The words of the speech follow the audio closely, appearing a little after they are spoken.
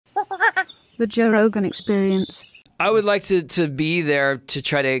The Joe Rogan Experience. I would like to be there to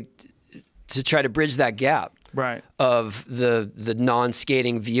try to bridge that gap. Right. Of the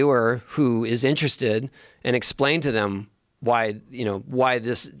non-skating viewer who is interested, and explain to them why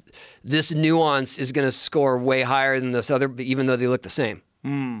this nuance is going to score way higher than this other, even though they look the same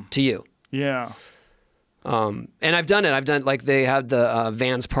to you. Yeah. And I've done it. Like they had the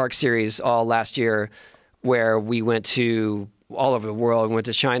Vans Park series all last year, where we went to all over the world. We went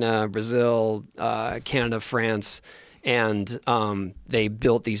to China, Brazil, Canada, France, and they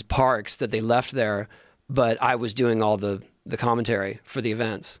built these parks that they left there. But I was doing all the commentary for the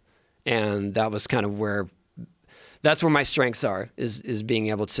events, and that was kind of that's where my strengths are, is being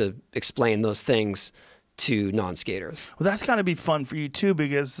able to explain those things to non-skaters. Well, that's got to be fun for you too,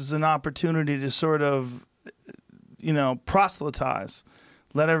 because it's an opportunity to sort of, proselytize,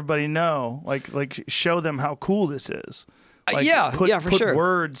 let everybody know, like show them how cool this is. Like, for sure. Put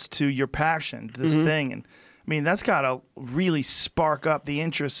words to your passion, to this thing, and I mean that's got to really spark up the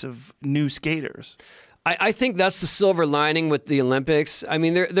interests of new skaters. I think that's the silver lining with the Olympics. I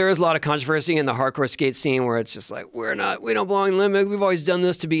mean, there is a lot of controversy in the hardcore skate scene where it's just like, we don't belong in the Olympics. We've always done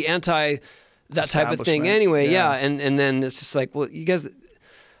this to be anti that type of thing anyway. Yeah. And then it's just like, well, you guys,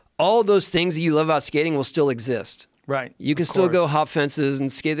 all those things that you love about skating will still exist. Right. You can still go hop fences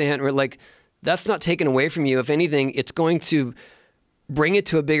and skate the hand. Like, that's not taken away from you. If anything, it's going to bring it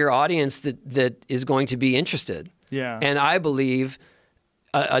to a bigger audience that is going to be interested. Yeah. And I believe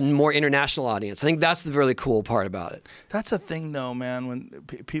a more international audience. I think that's the really cool part about it. That's a thing, though, man.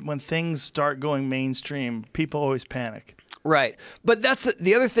 When things start going mainstream, people always panic. Right. But that's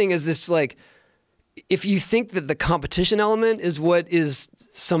the other thing is this, like, if you think that the competition element is what is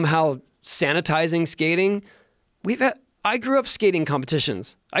somehow sanitizing skating, I grew up skating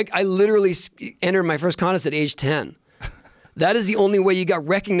competitions. I literally entered my first contest at age 10. That is the only way you got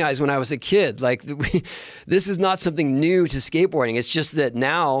recognized when I was a kid. Like, this is not something new to skateboarding. It's just that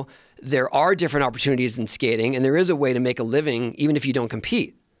now there are different opportunities in skating, and there is a way to make a living even if you don't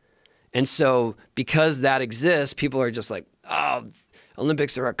compete. And so because that exists, people are just like, oh,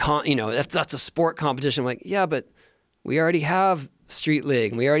 Olympics are that's a sport competition. I'm like, yeah, but we already have Street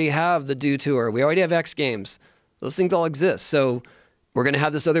League. We already have the Dew Tour. We already have X Games. Those things all exist. So we're going to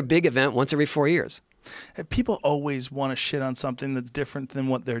have this other big event once every 4 years. People always want to shit on something that's different than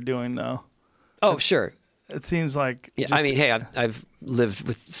what they're doing, though. Oh, sure. It seems like... Yeah, I mean, hey, I've lived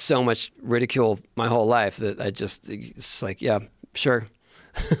with so much ridicule my whole life that it's like, yeah, sure.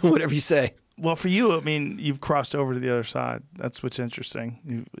 Whatever you say. Well, for you, I mean, you've crossed over to the other side. That's what's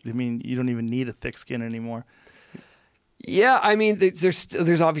interesting. You don't even need a thick skin anymore. Yeah, I mean,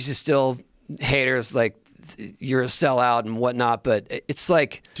 there's obviously still haters, like, you're a sellout and whatnot, but it's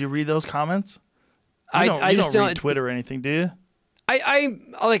like... Do you read those comments? I just don't read Twitter or anything, do you?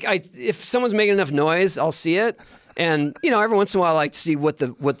 If someone's making enough noise, I'll see it, and every once in a while I like to see what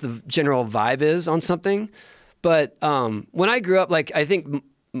the general vibe is on something. But when I grew up, like, I think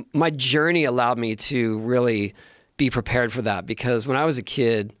my journey allowed me to really be prepared for that, because when I was a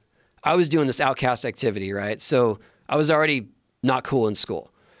kid, I was doing this outcast activity, right? So I was already not cool in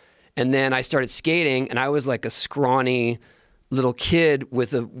school, and then I started skating, and I was like a scrawny little kid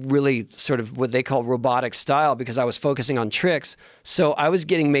with a really sort of what they call robotic style, because I was focusing on tricks. So I was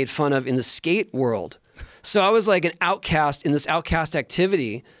getting made fun of in the skate world. So I was like an outcast in this outcast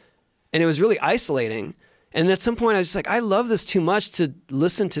activity, and it was really isolating. And at some point I was just like, I love this too much to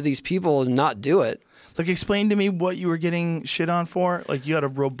listen to these people and not do it. Like, explain to me what you were getting shit on for. Like, you had a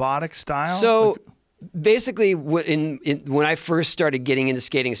robotic style? So basically when I first started getting into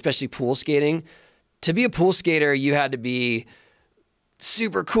skating, especially pool skating, to be a pool skater, you had to be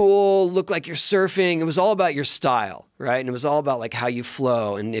super cool, look like you're surfing. It was all about your style, right? And it was all about like how you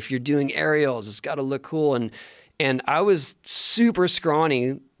flow. And if you're doing aerials, it's got to look cool. And I was super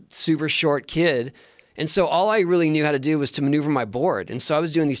scrawny, super short kid. And so all I really knew how to do was to maneuver my board. And so I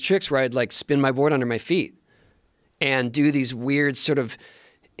was doing these tricks where I'd like spin my board under my feet and do these weird sort of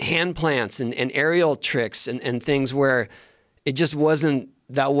hand plants and aerial tricks and things where it just wasn't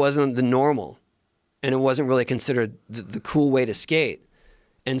the normal. And it wasn't really considered the cool way to skate.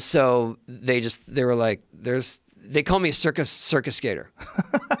 And so they were like, they call me a circus skater.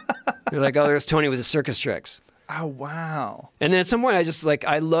 They're like, oh, there's Tony with his circus tricks. Oh, wow. And then at some point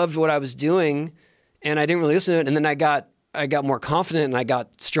I loved what I was doing, and I didn't really listen to it. And then I got more confident and I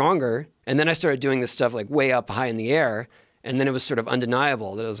got stronger. And then I started doing this stuff like way up high in the air. And then it was sort of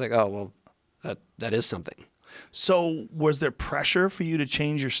undeniable that I was like, oh, well, that is something. So was there pressure for you to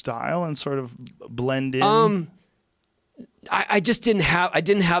change your style and sort of blend in? I just didn't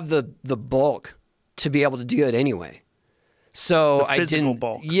have the bulk to be able to do it anyway. So The I physical didn't,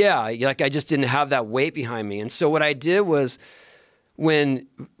 bulk. yeah, like I just didn't have that weight behind me. And so what I did was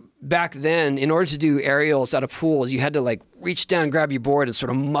back then, in order to do aerials out of pools, you had to like reach down and grab your board and sort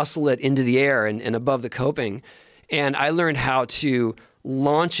of muscle it into the air and above the coping. And I learned how to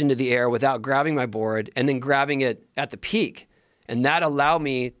launch into the air without grabbing my board and then grabbing it at the peak. And that allowed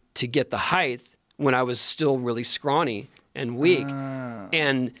me to get the height when I was still really scrawny and weak.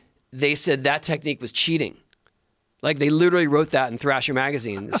 And they said that technique was cheating. Like they literally wrote that in Thrasher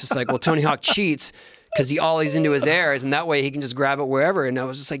magazine. It's just like, well, Tony Hawk cheats because he ollies into his airs and that way he can just grab it wherever. And I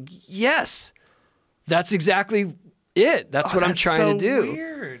was just like, yes, that's exactly it. That's what I'm trying to do.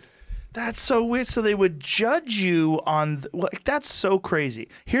 Weird. That's so weird. So they would judge you on, like, that's so crazy.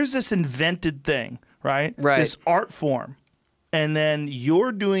 Here's this invented thing, right? Right. This art form. And then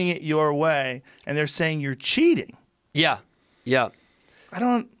you're doing it your way and they're saying you're cheating. Yeah. Yeah.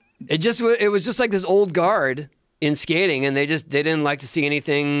 It was just like this old guard in skating, and they didn't like to see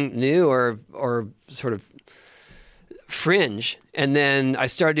anything new or sort of fringe. And then I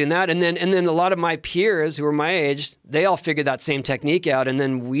started doing that, and then a lot of my peers who were my age, they all figured that same technique out, and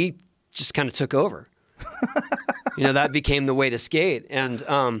then we just kind of took over. That became the way to skate.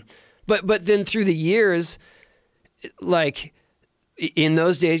 And but then through the years, like in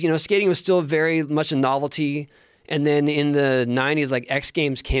those days, skating was still very much a novelty. And then in the 90s, like X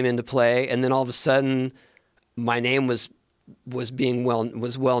Games came into play, and then all of a sudden, my name was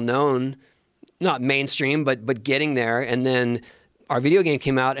well known, not mainstream, but getting there. And then our video game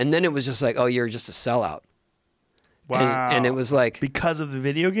came out, and then it was just like, oh, you're just a sellout. wow. And it was like because of the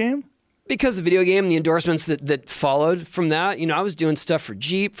video game? because of the video game and the endorsements that followed from that. I was doing stuff for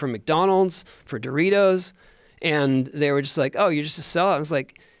Jeep, for McDonald's, for Doritos, and they were just like, oh, you're just a sellout. I was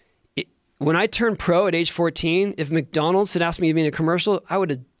like, when I turned pro at age 14, if McDonald's had asked me to be in a commercial, I would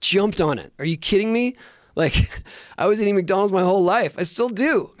have jumped on it. Are you kidding me? Like, I was eating McDonald's my whole life. I still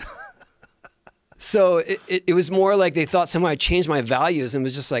do. So it was more like they thought somehow I changed my values, and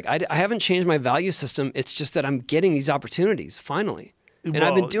was just like, I haven't changed my value system. It's just that I'm getting these opportunities finally. And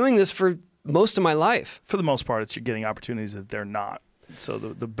I've been doing this for most of my life. For the most part, you're getting opportunities that they're not. So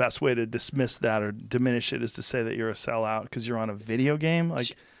the best way to dismiss that or diminish it is to say that you're a sellout because you're on a video game.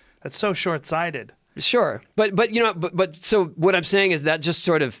 Like, that's so short-sighted. Sure, but so what I'm saying is that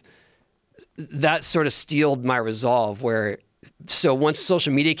sort of steeled my resolve. So once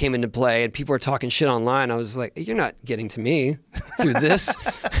social media came into play and people were talking shit online, I was like, you're not getting to me through this,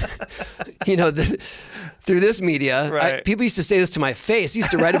 through this media. Right. People used to say this to my face. Used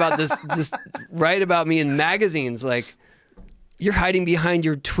to write about write about me in magazines. Like, you're hiding behind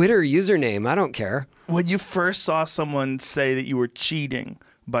your Twitter username. I don't care. When you first saw someone say that you were cheating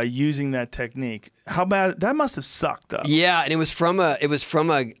by using that technique, how bad that must have sucked up. Yeah, and it was from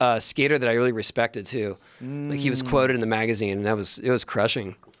a skater that I really respected too. Like, he was quoted in the magazine, and it was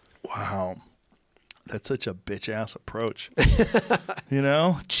crushing. Wow, that's such a bitch ass approach.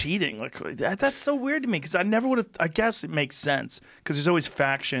 Cheating like that's so weird to me because I never would have. I guess it makes sense because there's always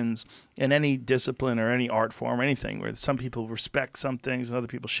factions in any discipline or any art form or anything where some people respect some things and other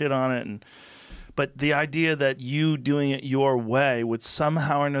people shit on it. But the idea that you doing it your way would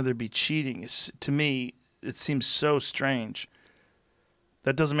somehow or another be cheating is, to me, it seems so strange.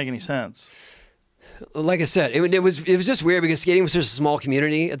 That doesn't make any sense. Like I said, it was just weird because skating was such a small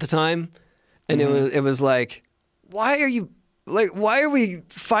community at the time, and it was like, why are we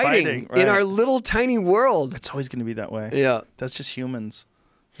fighting right. in our little tiny world? It's always going to be that way. Yeah, that's just humans.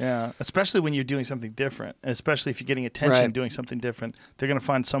 Yeah, especially when you're doing something different, and especially if you're getting attention right. doing something different, they're going to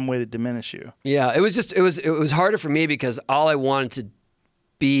find some way to diminish you. Yeah, it was harder for me because all I wanted to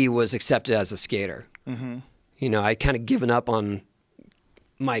be was accepted as a skater. Mm-hmm. I'd kind of given up on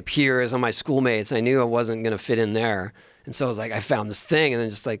my peers, on my schoolmates. I knew I wasn't going to fit in there, and so I was like, I found this thing, and then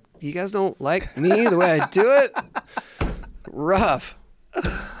just like, you guys don't like me the way I do it. Rough.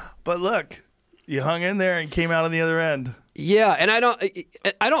 But look, you hung in there and came out on the other end. Yeah, and I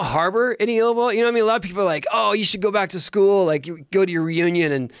don't harbor any ill will. A lot of people are like, oh, you should go back to school, like you go to your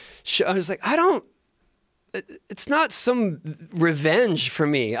reunion, and I was like, it's not some revenge for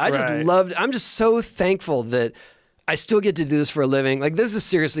me. I'm just so thankful that I still get to do this for a living. Like, this is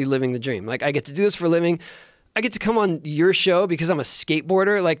seriously living the dream. Like, I get to do this for a living. I get to come on your show because I'm a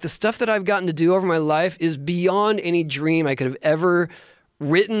skateboarder. Like, the stuff that I've gotten to do over my life is beyond any dream I could have ever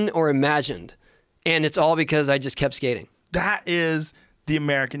written or imagined. And it's all because I just kept skating. That is the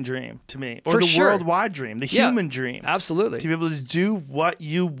American dream to me, or for the sure. worldwide dream, the human dream. Absolutely. To be able to do what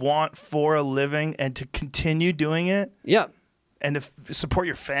you want for a living and to continue doing it. Yeah. and to support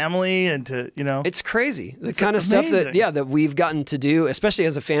your family and to, you know. It's crazy. The It's kind of stuff amazing. that we've gotten to do, especially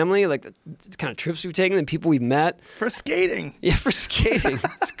as a family, like the kind of trips we've taken and people we've met. For skating. Yeah, for skating.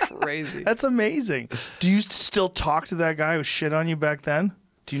 It's crazy. That's amazing. Do you still talk to that guy who shit on you back then?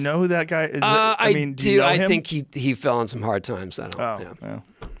 Do you know who that guy is? I mean, do. you know I him? think he fell on some hard times. I don't. Oh, Yeah. well.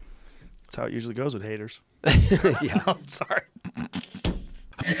 That's how it usually goes with haters. Yeah. I'm sorry.